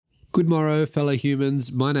Good morrow, fellow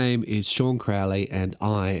humans. My name is Sean Crowley and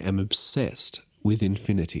I am obsessed with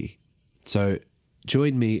infinity. So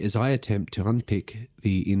join me as I attempt to unpick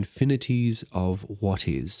the infinities of what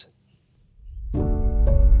is.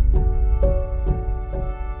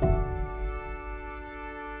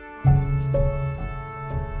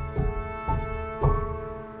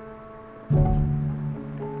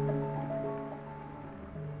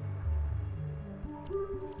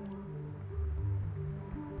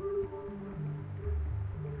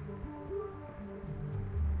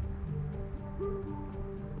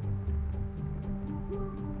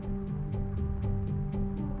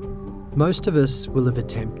 Most of us will have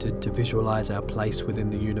attempted to visualise our place within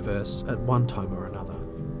the universe at one time or another.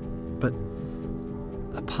 But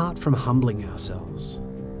apart from humbling ourselves,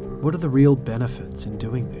 what are the real benefits in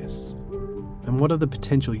doing this? And what are the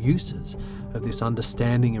potential uses of this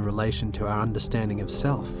understanding in relation to our understanding of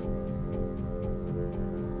self?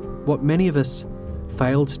 What many of us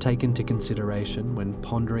fail to take into consideration when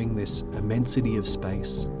pondering this immensity of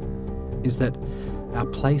space is that our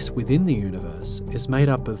place within the universe is made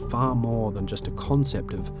up of far more than just a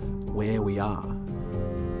concept of where we are.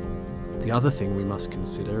 The other thing we must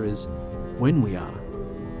consider is when we are,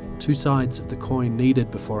 two sides of the coin needed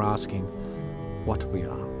before asking what we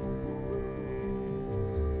are.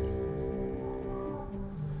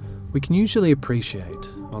 We can usually appreciate,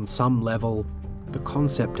 on some level, the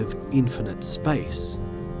concept of infinite space.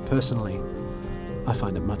 Personally, I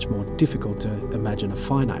find it much more difficult to imagine a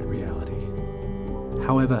finite reality.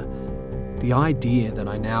 However, the idea that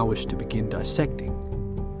I now wish to begin dissecting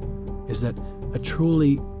is that a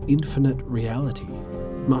truly infinite reality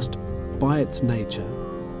must, by its nature,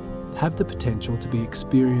 have the potential to be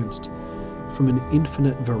experienced from an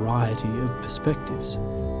infinite variety of perspectives.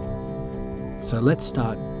 So let's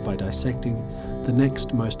start by dissecting the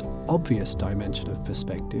next most obvious dimension of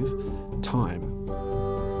perspective, time.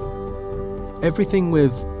 Everything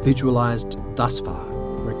we've visualized thus far,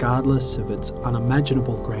 regardless of its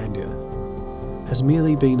unimaginable grandeur, has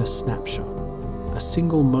merely been a snapshot, a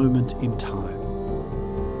single moment in time.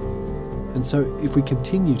 And so if we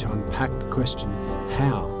continue to unpack the question,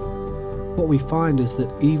 how, what we find is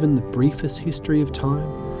that even the briefest history of time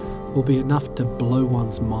will be enough to blow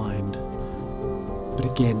one's mind. But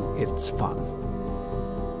again, it's fun.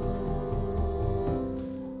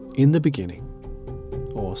 In the beginning,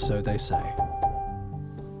 or so they say,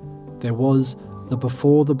 there was the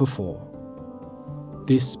before the before.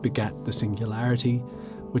 This begat the singularity,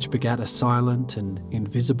 which begat a silent and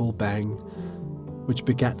invisible bang, which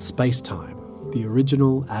begat space-time, the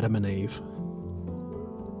original Adam and Eve.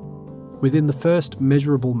 Within the first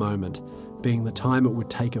measurable moment, being the time it would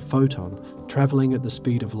take a photon travelling at the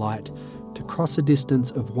speed of light to cross a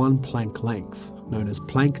distance of one Planck length, known as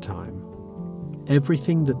Planck time,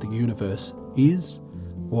 everything that the universe is,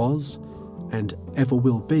 was, and ever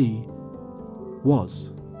will be,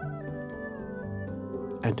 was.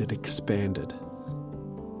 And it expanded.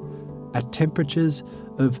 At temperatures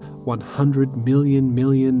of 100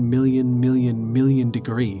 million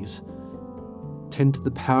degrees, 10 to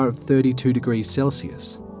the power of 32 degrees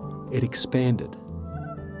Celsius, it expanded,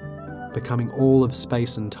 becoming all of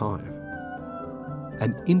space and time.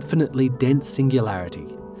 An infinitely dense singularity,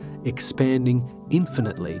 expanding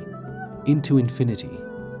infinitely into infinity.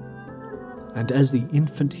 And as the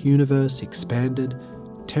infant universe expanded,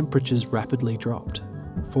 temperatures rapidly dropped,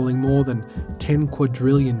 falling more than 10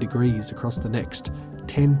 quadrillion degrees across the next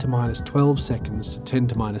 10 to minus 12 seconds to 10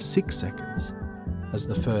 to minus 6 seconds, as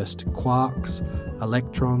the first quarks,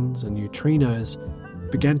 electrons and neutrinos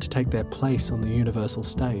began to take their place on the universal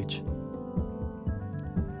stage.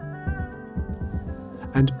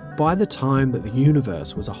 And by the time that the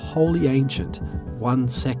universe was a wholly ancient 1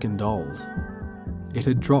 second old, it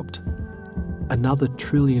had dropped another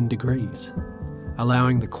trillion degrees,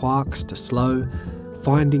 allowing the quarks to slow,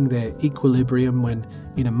 finding their equilibrium when,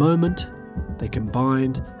 in a moment, they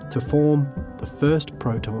combined to form the first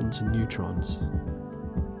protons and neutrons.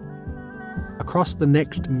 Across the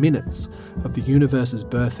next minutes of the universe's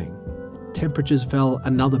birthing, temperatures fell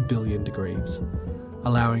another billion degrees,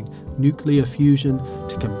 allowing nuclear fusion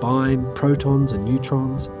to combine protons and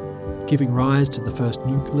neutrons, giving rise to the first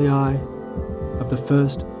nuclei of the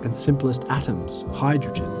first and simplest atoms,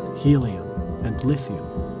 hydrogen, helium, and lithium.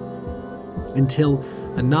 Until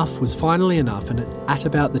enough was finally enough, and at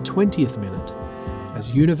about the 20th minute,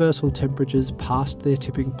 as universal temperatures passed their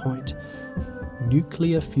tipping point,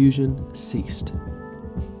 nuclear fusion ceased.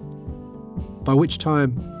 By which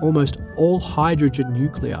time, almost all hydrogen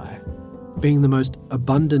nuclei, being the most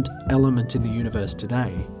abundant element in the universe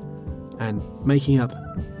today, and making up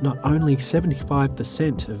not only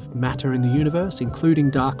 75% of matter in the universe, including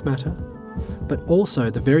dark matter, but also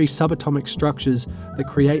the very subatomic structures that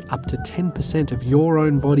create up to 10% of your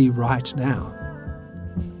own body right now,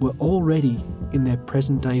 were already in their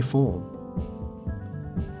present-day form.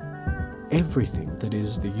 Everything that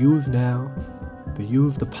is the you of now, the you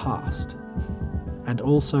of the past, and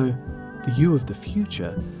also the you of the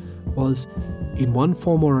future was, in one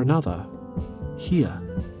form or another, here.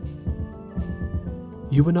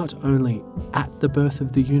 You were not only at the birth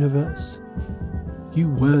of the universe, you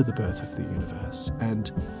were the birth of the universe,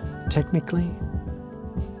 and technically,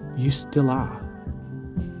 you still are.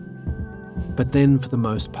 But then, for the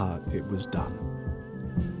most part, it was done.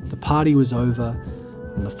 The party was over,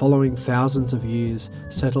 and the following thousands of years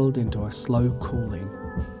settled into a slow cooling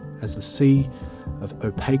as the sea of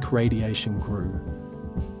opaque radiation grew.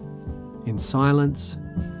 In silence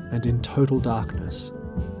and in total darkness.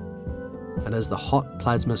 And as the hot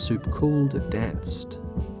plasma soup cooled, it danced.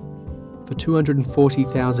 For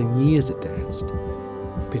 240,000 years it danced,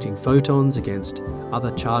 pitting photons against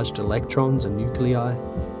other charged electrons and nuclei,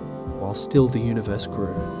 while still the universe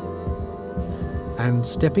grew. And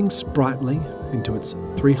stepping sprightly into its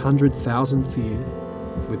 300,000th year,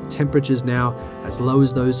 with temperatures now as low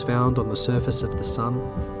as those found on the surface of the sun,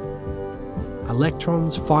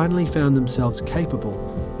 electrons finally found themselves capable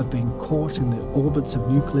of being caught in the orbits of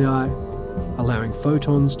nuclei, allowing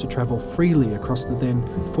photons to travel freely across the then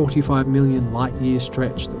 45 million light-year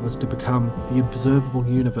stretch that was to become the observable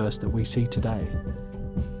universe that we see today.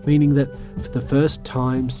 Meaning that for the first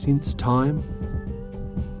time since time,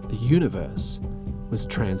 the universe was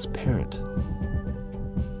transparent.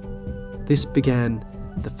 This began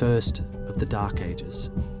the first of the Dark Ages.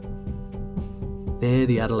 There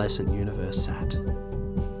the adolescent universe sat,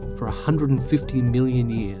 for 150 million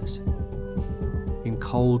years, in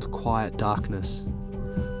cold, quiet darkness,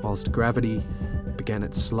 whilst gravity began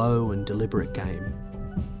its slow and deliberate game.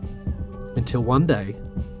 Until one day,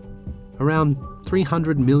 around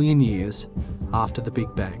 300 million years after the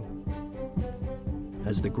Big Bang,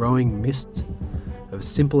 as the growing mists of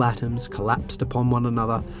simple atoms collapsed upon one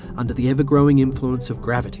another under the ever-growing influence of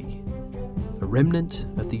gravity, a remnant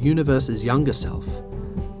of the universe's younger self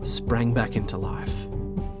sprang back into life,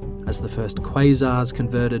 as the first quasars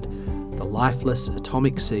converted the lifeless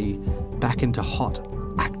atomic sea back into hot,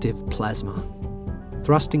 active plasma,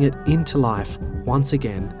 thrusting it into life once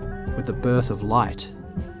again with the birth of light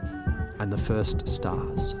and the first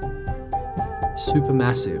stars.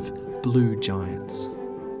 Supermassive blue giants.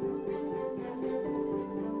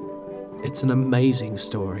 It's an amazing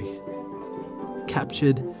story,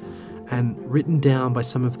 captured and written down by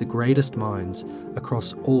some of the greatest minds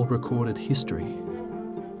across all recorded history.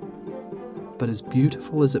 But as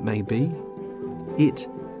beautiful as it may be, it,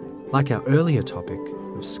 like our earlier topic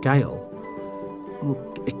of scale, well,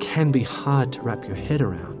 it can be hard to wrap your head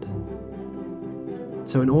around.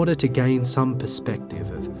 So in order to gain some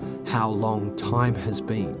perspective of how long time has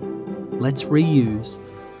been, let's reuse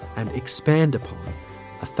and expand upon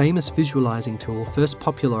a famous visualizing tool first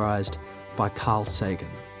popularized by Carl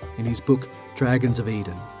Sagan in his book Dragons of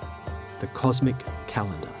Eden, The Cosmic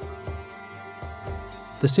Calendar.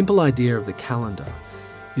 The simple idea of the calendar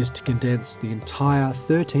is to condense the entire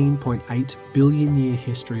 13.8 billion year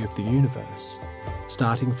history of the universe,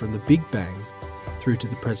 starting from the Big Bang through to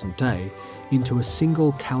the present day, into a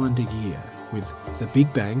single calendar year, with the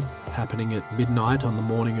Big Bang happening at midnight on the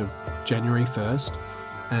morning of January 1st,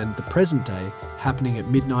 and the present day happening at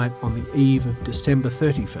midnight on the eve of December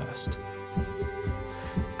 31st.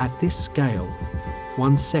 At this scale,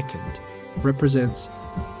 1 second represents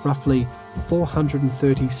roughly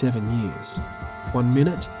 437 years. 1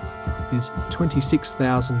 minute is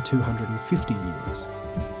 26,250 years.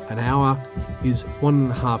 An hour is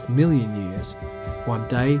 1.5 million years. 1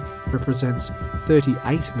 day represents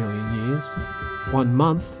 38 million years. 1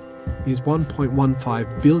 month is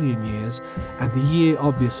 1.15 billion years, and the year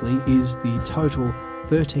obviously is the total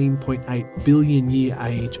 13.8 billion year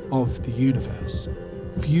age of the universe.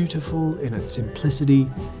 Beautiful in its simplicity,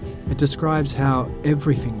 it describes how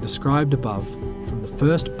everything described above, from the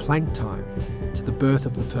first Planck time to the birth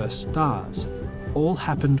of the first stars, all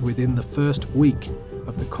happened within the first week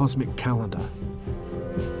of the cosmic calendar.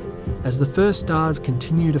 As the first stars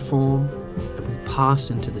continue to form and we pass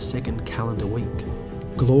into the second calendar week,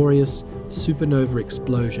 glorious supernova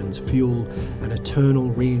explosions fuel an eternal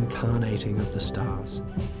reincarnating of the stars.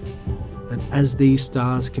 And as these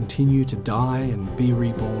stars continue to die and be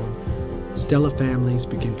reborn, stellar families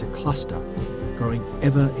begin to cluster, growing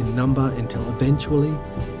ever in number until eventually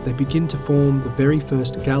they begin to form the very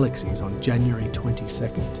first galaxies on January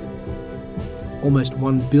 22nd. almost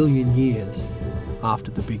 1 billion years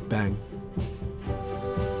after the Big Bang.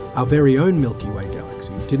 Our very own Milky Way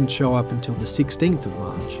galaxy didn't show up until the 16th of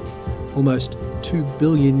March, almost 2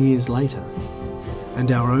 billion years later,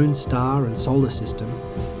 and our own star and solar system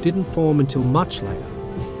didn't form until much later,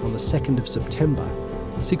 on the 2nd of September,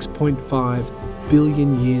 6.5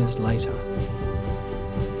 billion years later.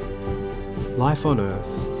 Life on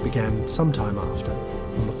Earth began sometime after,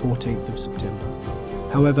 on the 14th of September.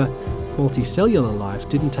 However, multicellular life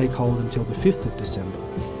didn't take hold until the 5th of December,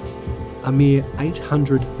 a mere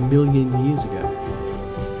 800 million years ago.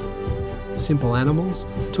 Simple animals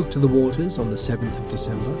took to the waters on the 7th of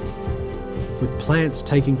December, with plants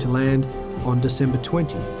taking to land on December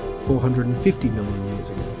 20, 450 million years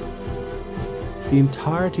ago. The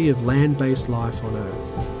entirety of land-based life on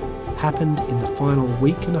Earth happened in the final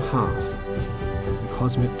week and a half of the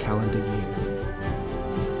cosmic calendar year.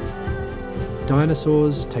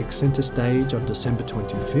 Dinosaurs take centre stage on December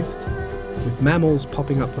 25th, with mammals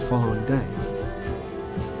popping up the following day.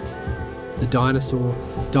 The dinosaur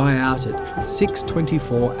die out at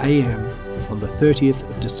 6:24 a.m. on the 30th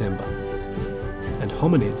of December, and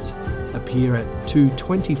hominids appear at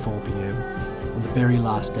 2:24 p.m. on the very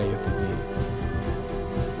last day of the year.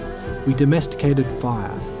 We domesticated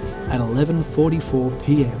fire at 11:44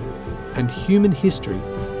 p.m. and human history,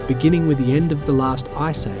 beginning with the end of the last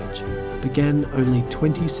ice age, began only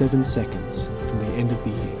 27 seconds from the end of the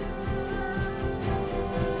year.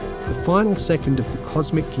 The final second of the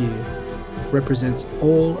cosmic year represents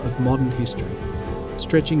all of modern history,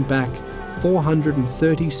 stretching back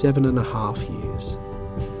 437.5 years.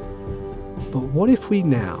 But what if we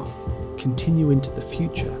now continue into the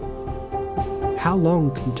future? How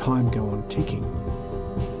long can time go on ticking?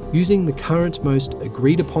 Using the current most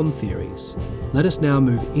agreed upon theories, let us now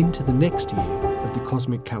move into the next year of the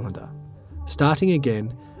cosmic calendar, starting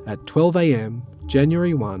again at 12 a.m.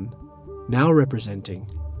 January 1, now representing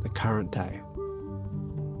the current day.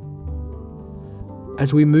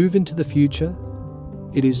 As we move into the future,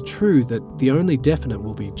 it is true that the only definite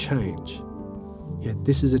will be change. Yet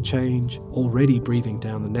this is a change already breathing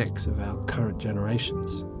down the necks of our current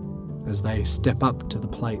generations, as they step up to the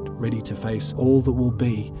plate ready to face all that will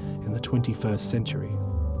be in the 21st century.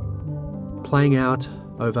 Playing out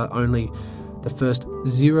over only the first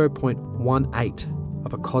 0.18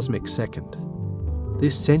 of a cosmic second,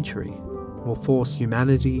 this century will force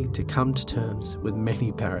humanity to come to terms with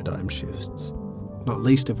many paradigm shifts, not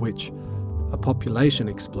least of which a population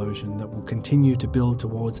explosion that will continue to build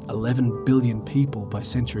towards 11 billion people by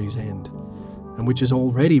century's end, and which is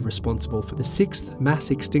already responsible for the 6th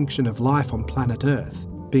mass extinction of life on planet Earth,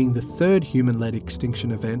 being the 3rd human-led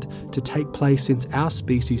extinction event to take place since our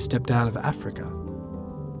species stepped out of Africa.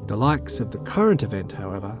 The likes of the current event,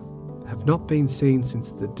 however, have not been seen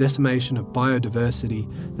since the decimation of biodiversity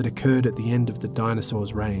that occurred at the end of the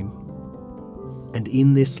dinosaurs' reign. And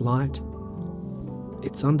in this light,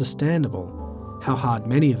 it's understandable how hard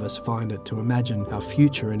many of us find it to imagine our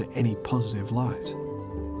future in any positive light.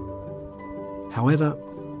 However,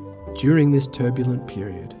 during this turbulent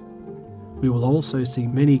period, we will also see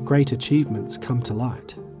many great achievements come to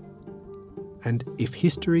light. And if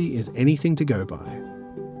history is anything to go by,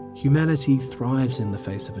 humanity thrives in the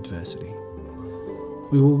face of adversity.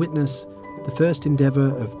 We will witness the first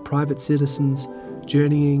endeavour of private citizens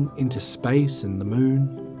journeying into space and the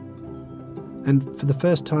moon. And for the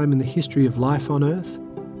first time in the history of life on Earth,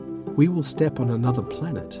 we will step on another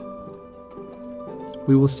planet.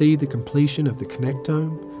 We will see the completion of the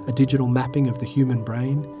connectome, a digital mapping of the human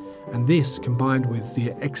brain, and this, combined with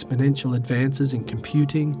the exponential advances in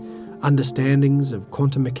computing, understandings of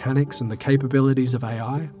quantum mechanics and the capabilities of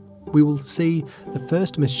AI, we will see the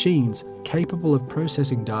first machines capable of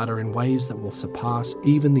processing data in ways that will surpass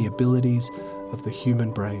even the abilities of the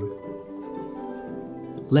human brain.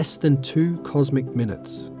 Less than 2 cosmic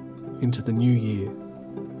minutes into the new year,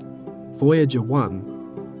 Voyager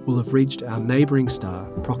 1 will have reached our neighbouring star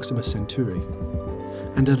Proxima Centauri,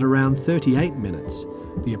 and at around 38 minutes,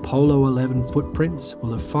 the Apollo 11 footprints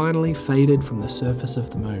will have finally faded from the surface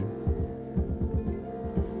of the moon.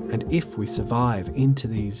 And if we survive into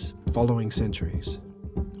these following centuries,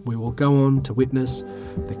 we will go on to witness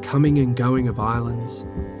the coming and going of islands,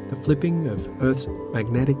 the flipping of Earth's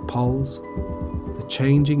magnetic poles, the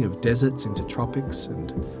changing of deserts into tropics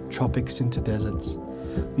and tropics into deserts,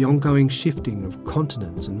 the ongoing shifting of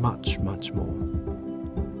continents and much, much more.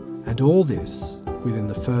 And all this within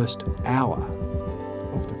the first hour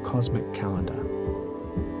of the cosmic calendar.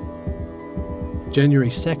 January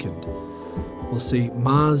 2nd will see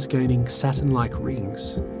Mars gaining Saturn-like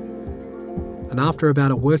rings. And after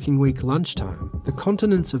about a working week lunchtime, the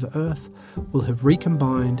continents of Earth will have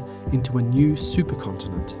recombined into a new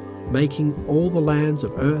supercontinent, making all the lands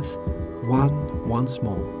of Earth one once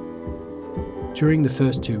more. During the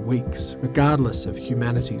first 2 weeks, regardless of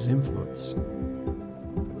humanity's influence,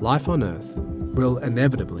 life on Earth will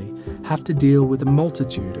inevitably have to deal with a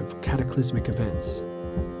multitude of cataclysmic events.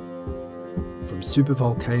 From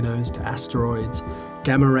supervolcanoes to asteroids,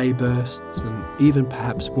 gamma-ray bursts, and even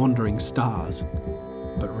perhaps wandering stars.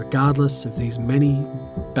 But regardless of these many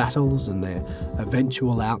battles and their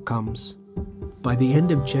eventual outcomes, by the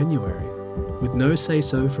end of January, with no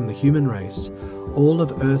say-so from the human race, all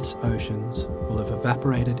of Earth's oceans will have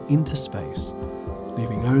evaporated into space,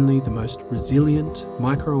 leaving only the most resilient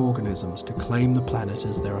microorganisms to claim the planet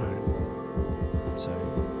as their own. So,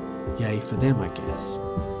 yay for them, I guess.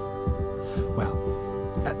 Well,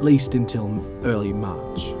 at least until early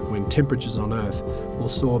March, when temperatures on Earth will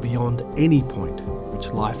soar beyond any point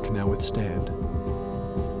which life can now withstand.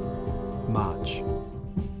 March.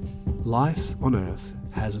 Life on Earth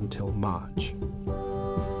has until March.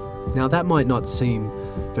 Now that might not seem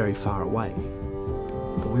very far away,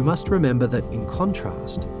 but we must remember that in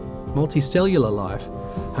contrast, multicellular life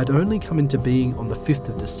had only come into being on the 5th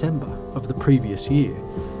of December of the previous year,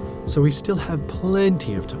 so we still have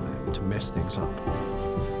plenty of time to mess things up.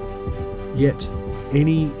 Yet,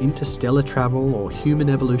 any interstellar travel or human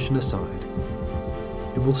evolution aside,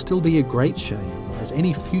 it will still be a great shame as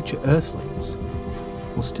any future Earthlings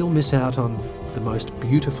will still miss out on the most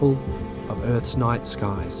beautiful of Earth's night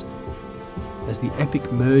skies, as the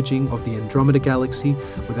epic merging of the Andromeda Galaxy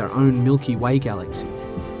with our own Milky Way galaxy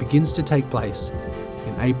begins to take place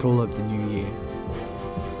in April of the new year.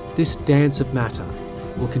 This dance of matter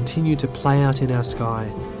will continue to play out in our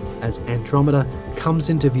sky as Andromeda comes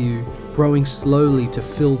into view, growing slowly to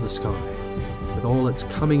fill the sky with all its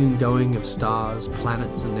coming and going of stars,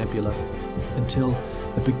 planets and nebula, until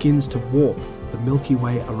it begins to warp the Milky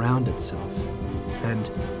Way around itself, and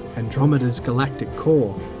Andromeda's galactic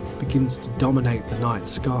core begins to dominate the night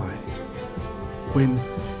sky. When,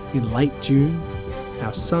 in late June,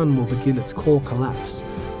 our sun will begin its core collapse,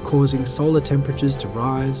 causing solar temperatures to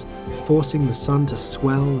rise, forcing the sun to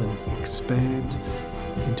swell and expand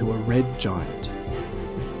into a red giant.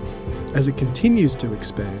 As it continues to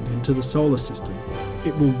expand into the solar system,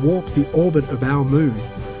 it will warp the orbit of our moon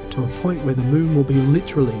to a point where the moon will be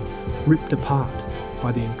literally ripped apart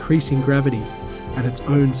by the increasing gravity and its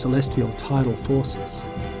own celestial tidal forces,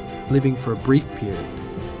 living for a brief period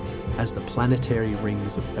as the planetary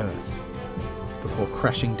rings of Earth, before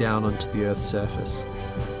crashing down onto the Earth's surface,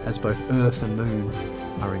 as both Earth and Moon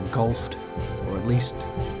are engulfed, or at least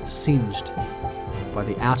singed, by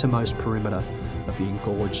the outermost perimeter of the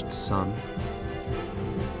engorged sun.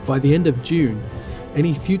 By the end of June,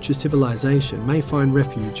 any future civilization may find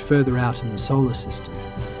refuge further out in the solar system,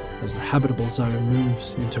 as the habitable zone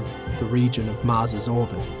moves into the region of Mars's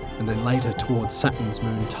orbit, and then later towards Saturn's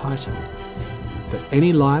moon Titan. But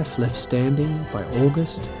any life left standing by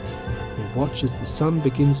August will watch as the sun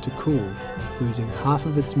begins to cool, losing half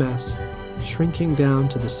of its mass, shrinking down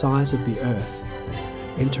to the size of the Earth,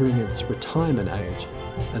 entering its retirement age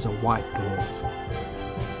as a white dwarf.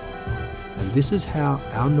 And this is how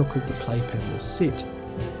our nook of the playpen will sit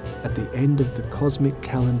at the end of the cosmic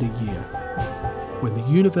calendar year, when the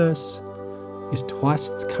universe is twice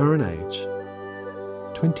its current age,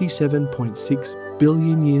 27.6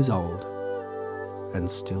 billion years old, and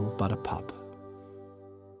still but a pup.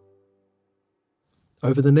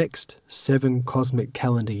 Over the next 7 cosmic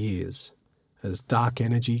calendar years, as dark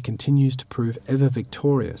energy continues to prove ever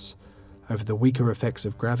victorious over the weaker effects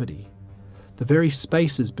of gravity, the very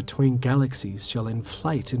spaces between galaxies shall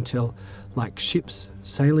inflate until, like ships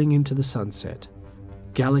sailing into the sunset,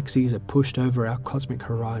 galaxies are pushed over our cosmic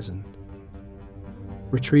horizon.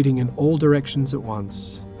 Retreating in all directions at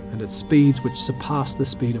once, and at speeds which surpass the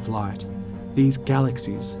speed of light, these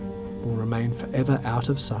galaxies will remain forever out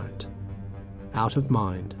of sight, out of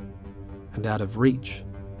mind, and out of reach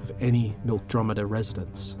of any Milkdromeda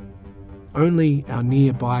residents. Only our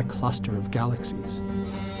nearby cluster of galaxies,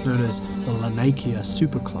 known as the Laniakea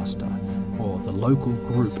supercluster, or the local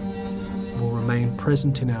group, will remain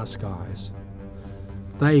present in our skies.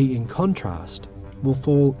 They, in contrast, will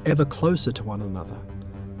fall ever closer to one another,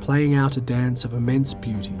 playing out a dance of immense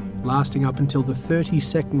beauty, lasting up until the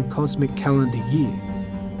 32nd cosmic calendar year,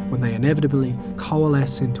 when they inevitably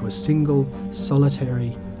coalesce into a single,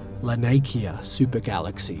 solitary Laniakea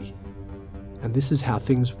supergalaxy. And this is how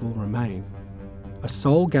things will remain: a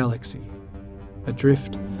sole galaxy,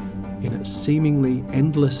 adrift in a seemingly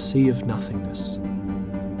endless sea of nothingness.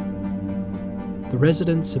 The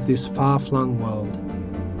residents of this far-flung world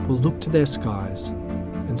will look to their skies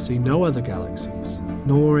and see no other galaxies,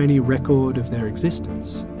 nor any record of their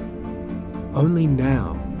existence. Only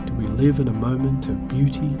now do we live in a moment of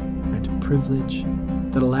beauty and privilege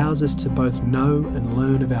that allows us to both know and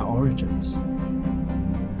learn of our origins.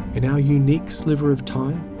 In our unique sliver of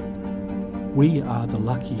time, we are the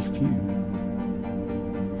lucky few.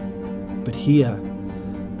 But here,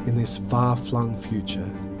 in this far-flung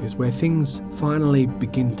future, is where things finally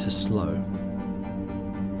begin to slow.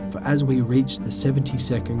 For as we reach the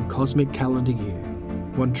 72nd cosmic calendar year,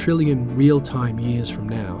 1 trillion real-time years from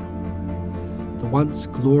now, the once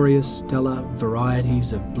glorious stellar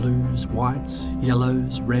varieties of blues, whites,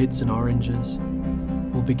 yellows, reds and oranges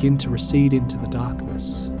will begin to recede into the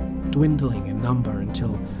darkness, dwindling in number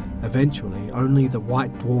until eventually only the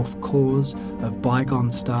white dwarf cores of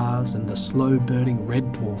bygone stars and the slow-burning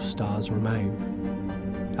red dwarf stars remain.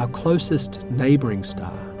 Our closest neighbouring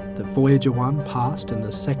star, that Voyager 1 passed in the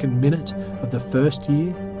 2nd minute of the 1st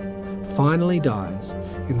year, finally dies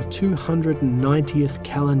in the 290th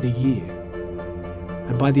calendar year.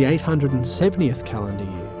 And by the 870th calendar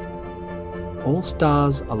year, all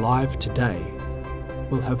stars alive today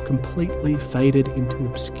will have completely faded into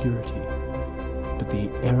obscurity, but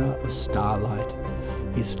the era of starlight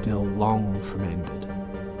is still long from ended.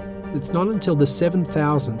 It's not until the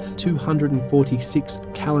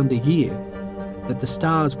 7,246th calendar year that the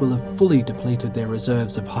stars will have fully depleted their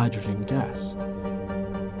reserves of hydrogen gas.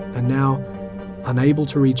 And now, unable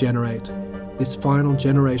to regenerate, this final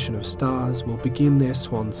generation of stars will begin their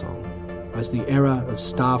swan song as the era of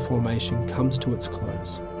star formation comes to its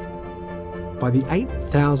close. By the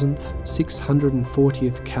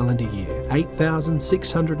 8,640th calendar year,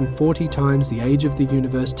 8,640 times the age of the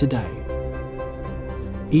universe today,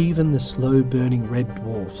 even the slow-burning red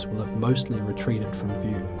dwarfs will have mostly retreated from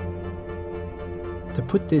view. To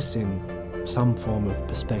put this in some form of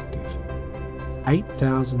perspective,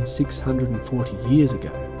 8,640 years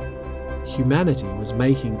ago, humanity was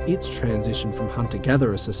making its transition from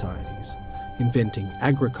hunter-gatherer societies, inventing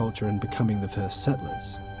agriculture and becoming the first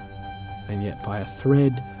settlers. And yet by a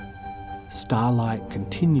thread, starlight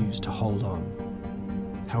continues to hold on.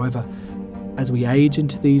 However, as we age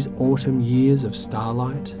into these autumn years of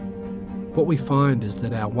starlight, what we find is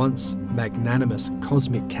that our once magnanimous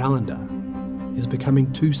cosmic calendar is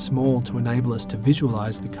becoming too small to enable us to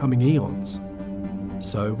visualize the coming eons.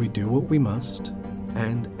 So we do what we must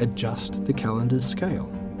and adjust the calendar's scale.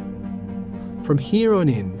 From here on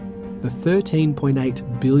in, the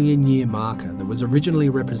 13.8 billion year marker that was originally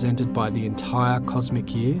represented by the entire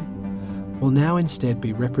cosmic year will now instead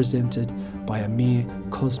be represented by a mere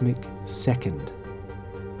cosmic second.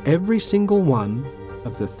 Every single one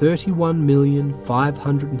of the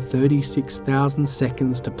 31,536,000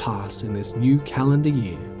 seconds to pass in this new calendar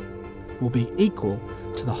year will be equal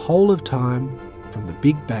to the whole of time from the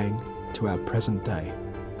Big Bang to our present day.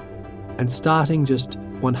 And starting just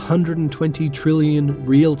 120 trillion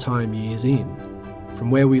real-time years in, from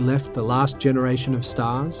where we left the last generation of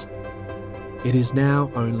stars, it is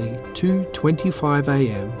now only 2:25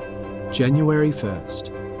 a.m, January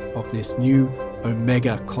 1st, of this new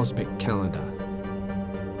Omega cosmic calendar.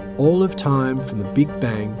 All of time from the Big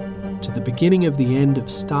Bang to the beginning of the end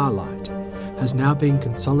of starlight has now been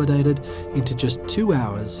consolidated into just 2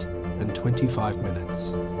 hours and 25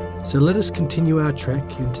 minutes. So let us continue our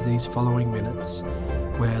trek into these following minutes,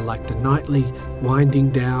 where, like the nightly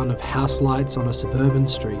winding down of house lights on a suburban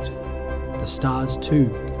street, the stars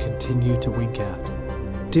too continue to wink out,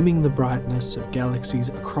 dimming the brightness of galaxies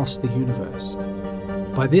across the universe.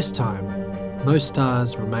 By this time, most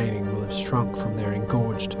stars remaining will have shrunk from their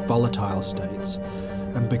engorged, volatile states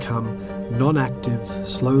and become non-active,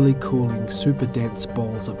 slowly cooling, super-dense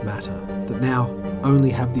balls of matter that now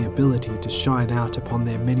only have the ability to shine out upon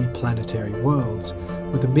their many planetary worlds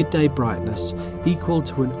with a midday brightness equal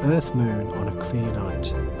to an Earth moon on a clear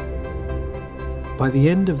night. By the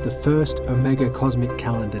end of the first Omega cosmic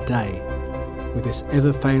calendar day, with this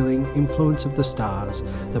ever-failing influence of the stars,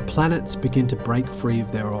 the planets begin to break free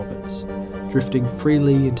of their orbits, drifting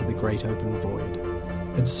freely into the great open void.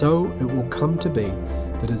 And so it will come to be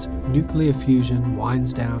that as nuclear fusion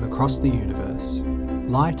winds down across the universe,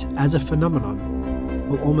 light as a phenomenon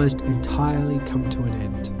will almost entirely come to an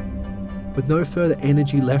end. With no further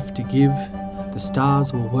energy left to give, the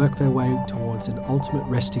stars will work their way towards an ultimate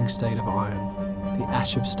resting state of iron, the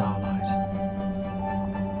ash of starlight.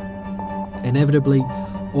 Inevitably,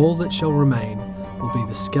 all that shall remain will be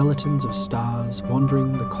the skeletons of stars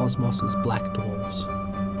wandering the cosmos as black dwarfs.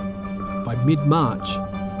 By mid-March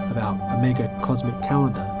of our Omega cosmic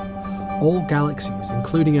calendar, all galaxies,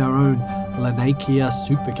 including our own Laniakea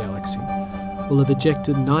supergalaxy, will have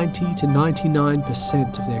ejected 90 to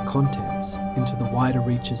 99% of their contents into the wider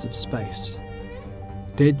reaches of space.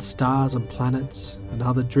 Dead stars and planets and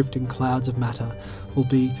other drifting clouds of matter will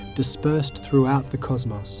be dispersed throughout the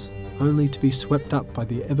cosmos, only to be swept up by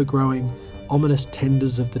the ever-growing, ominous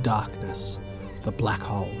tenders of the darkness, the black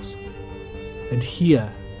holes. And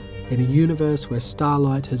here, in a universe where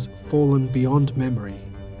starlight has fallen beyond memory,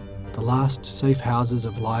 the last safe houses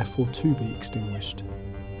of life will too be extinguished,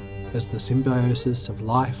 as the symbiosis of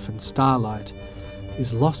life and starlight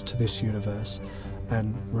is lost to this universe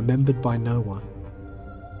and remembered by no one.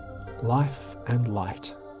 Life and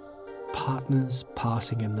light, partners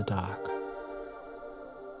passing in the dark.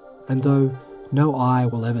 And though no eye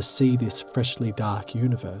will ever see this freshly dark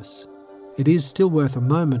universe, it is still worth a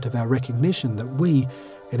moment of our recognition that we,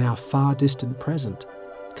 in our far distant present,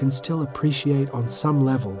 can still appreciate on some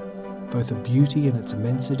level both a beauty in its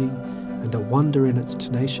immensity and a wonder in its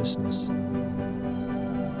tenaciousness.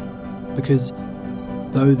 Because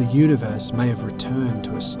though the universe may have returned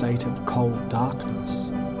to a state of cold darkness,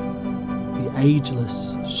 the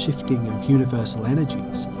ageless shifting of universal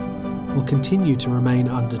energies will continue to remain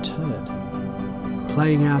undeterred.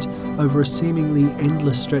 Playing out over a seemingly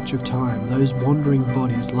endless stretch of time, those wandering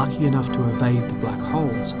bodies lucky enough to evade the black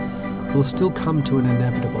holes will still come to an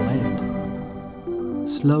inevitable end.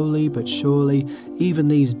 Slowly but surely, even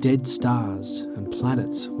these dead stars and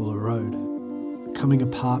planets will erode, coming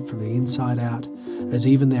apart from the inside out, as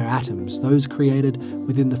even their atoms, those created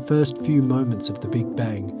within the first few moments of the Big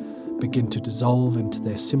Bang, begin to dissolve into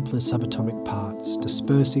their simpler subatomic parts,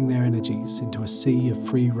 dispersing their energies into a sea of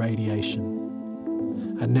free radiation.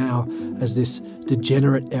 And now, as this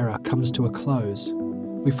degenerate era comes to a close,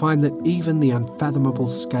 we find that even the unfathomable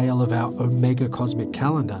scale of our Omega cosmic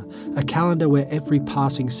calendar, a calendar where every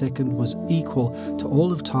passing second was equal to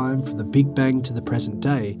all of time from the Big Bang to the present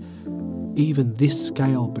day, even this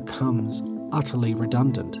scale becomes utterly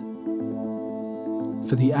redundant.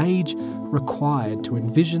 For the age required to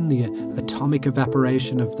envision the atomic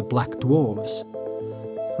evaporation of the black dwarfs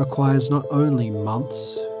requires not only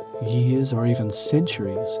months, years, or even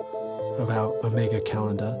centuries of our Omega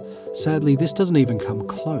calendar. Sadly, this doesn't even come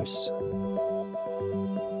close.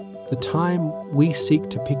 The time we seek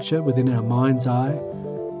to picture within our mind's eye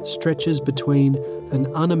stretches between an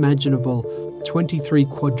unimaginable 23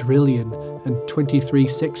 quadrillion and 23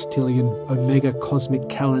 sextillion Omega cosmic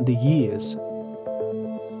calendar years,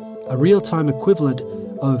 a real-time equivalent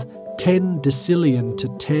of 10 decillion to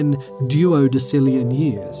 10 duodecillion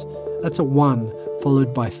years. That's a 1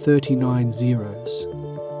 followed by 39 zeros.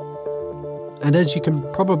 And as you can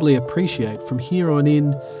probably appreciate, from here on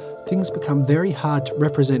in, things become very hard to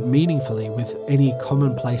represent meaningfully with any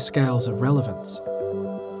commonplace scales of relevance.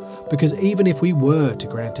 Because even if we were to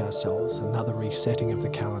grant ourselves another resetting of the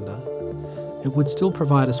calendar, it would still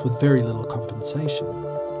provide us with very little compensation.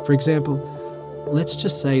 For example, let's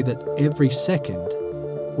just say that every second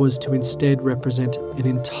was to instead represent an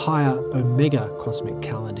entire Omega cosmic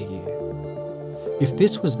calendar year. If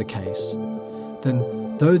this was the case,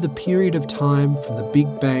 then though the period of time from the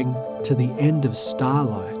Big Bang to the end of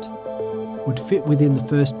starlight would fit within the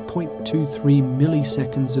first 0.23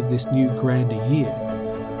 milliseconds of this new grander year,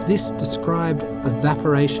 this described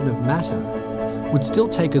evaporation of matter would still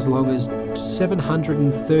take as long as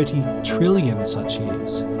 730 trillion such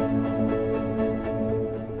years.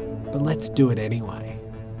 But let's do it anyway.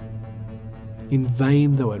 In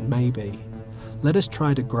vain though it may be, let us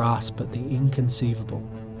try to grasp at the inconceivable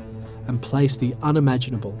and place the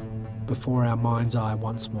unimaginable before our mind's eye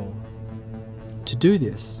once more. To do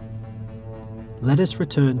this, let us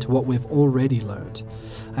return to what we've already learnt,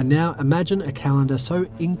 and now imagine a calendar so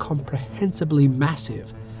incomprehensibly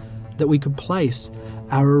massive that we could place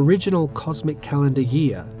our original cosmic calendar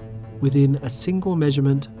year within a single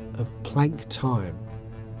measurement of Planck time.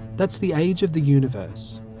 That's the age of the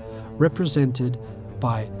universe, represented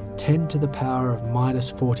by 10 to the power of minus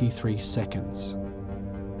 43 seconds.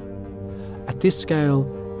 At this scale,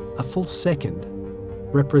 a full second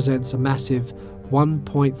represents a massive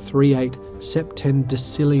 1.38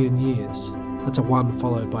 septendecillion years. That's a 1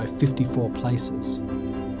 followed by 54 places.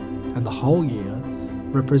 And the whole year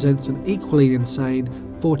represents an equally insane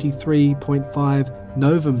 43.5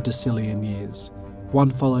 novemdecillion years, 1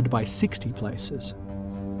 followed by 60 places.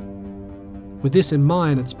 With this in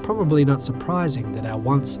mind, it's probably not surprising that our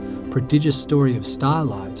once prodigious story of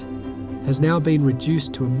starlight has now been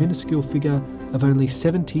reduced to a minuscule figure of only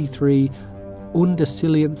 73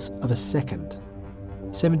 undecillionths of a second,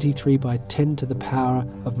 73 by 10 to the power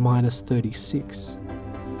of minus 36.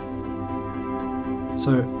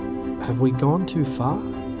 So, have we gone too far?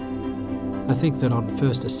 I think that on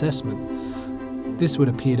first assessment, This would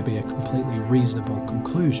appear to be a completely reasonable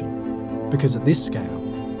conclusion, because at this scale,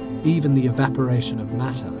 even the evaporation of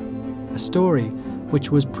matter, a story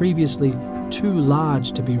which was previously too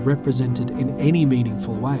large to be represented in any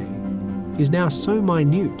meaningful way, is now so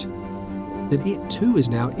minute that it too is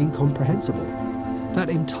now incomprehensible.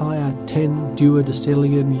 That entire 10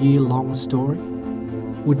 duodecillion year long story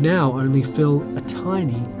would now only fill a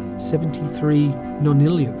tiny 73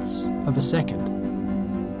 nonillionths of a second.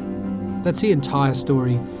 That's the entire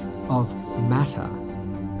story of matter,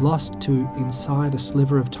 lost to inside a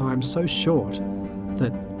sliver of time so short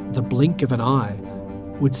that the blink of an eye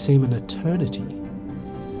would seem an eternity.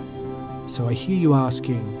 So I hear you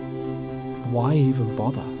asking, why even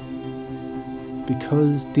bother?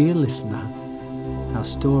 Because, dear listener, our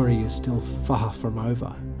story is still far from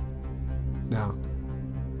over. Now,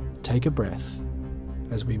 take a breath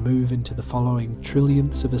as we move into the following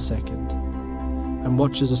trillionths of a second and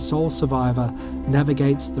watch as a sole survivor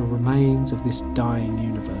navigates the remains of this dying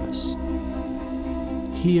universe.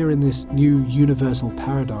 Here in this new universal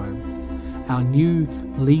paradigm, our new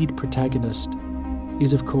lead protagonist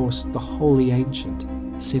is, of course, the wholly ancient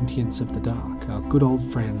sentience of the dark, our good old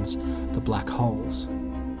friends, the black holes.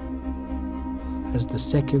 As the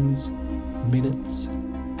seconds, minutes,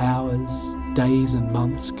 hours, days and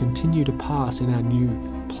months continue to pass in our new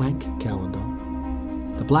Planck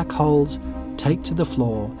calendar, the black holes take to the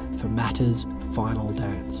floor for matter's final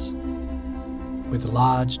dance. With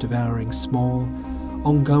large devouring small,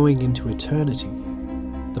 ongoing into eternity,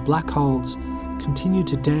 the black holes continue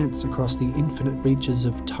to dance across the infinite reaches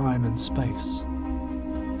of time and space.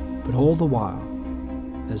 But all the while,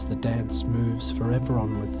 as the dance moves forever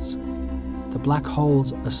onwards, the black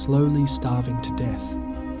holes are slowly starving to death.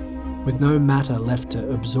 With no matter left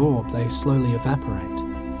to absorb, they slowly evaporate,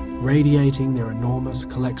 radiating their enormous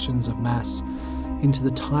collections of mass into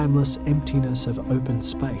the timeless emptiness of open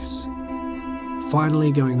space,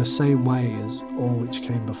 finally going the same way as all which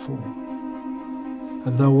came before.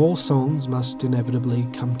 And though all songs must inevitably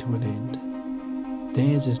come to an end,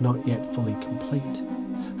 theirs is not yet fully complete,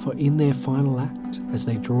 for in their final act, as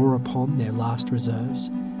they draw upon their last reserves,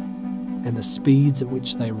 and the speeds at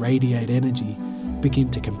which they radiate energy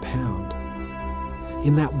begin to compound,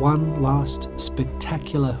 in that one last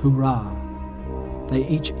spectacular hurrah, they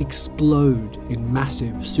each explode in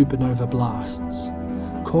massive supernova blasts,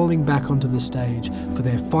 calling back onto the stage for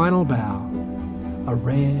their final bow, a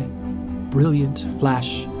rare, brilliant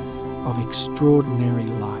flash of extraordinary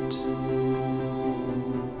light.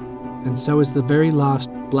 And so as the very last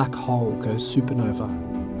black hole goes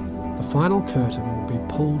supernova, the final curtain will be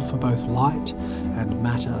pulled for both light and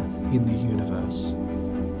matter in the universe.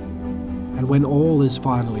 And when all is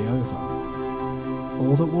finally over,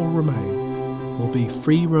 all that will remain will be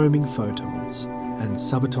free-roaming photons and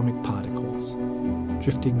subatomic particles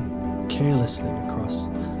drifting carelessly across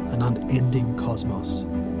an unending cosmos.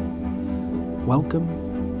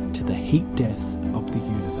 Welcome to the heat death of the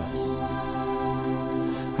universe.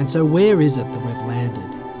 And so where is it that we've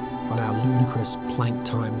landed on our ludicrous Planck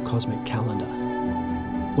time cosmic calendar?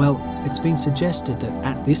 Well, it's been suggested that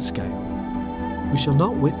at this scale, we shall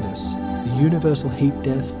not witness the universal heat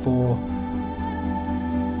death for,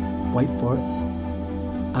 wait for it,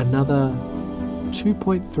 another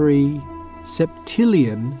 2.3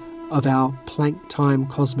 septillion of our Planck time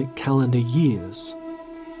cosmic calendar years.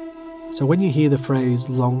 So when you hear the phrase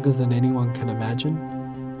longer than anyone can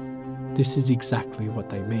imagine, this is exactly what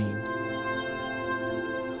they mean.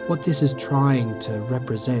 What this is trying to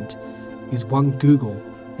represent is one Google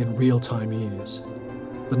in real-time years,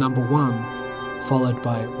 the number 1 followed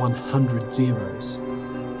by 100 zeros.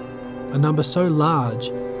 A number so large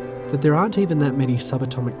that there aren't even that many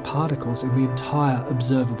subatomic particles in the entire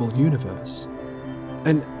observable universe.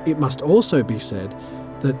 And it must also be said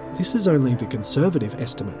that this is only the conservative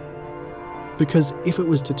estimate, because if it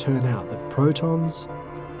was to turn out that protons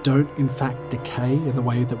don't in fact decay in the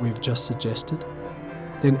way that we've just suggested,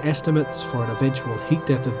 then estimates for an eventual heat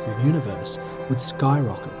death of the universe would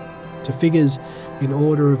skyrocket to figures in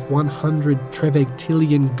order of 100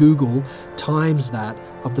 trevectillion Google times that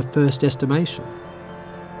of the first estimation.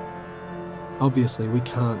 Obviously, we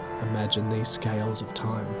can't imagine these scales of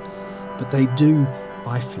time, but they do,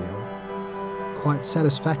 I feel, quite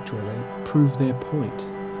satisfactorily prove their point,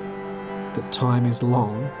 that time is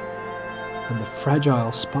long, and the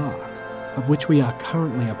fragile spark of which we are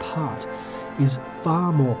currently a part is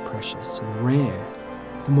far more precious and rare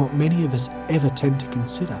than what many of us ever tend to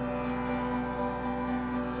consider.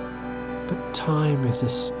 But time is a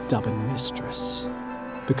stubborn mistress,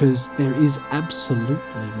 because there is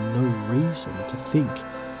absolutely no reason to think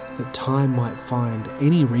that time might find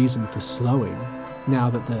any reason for slowing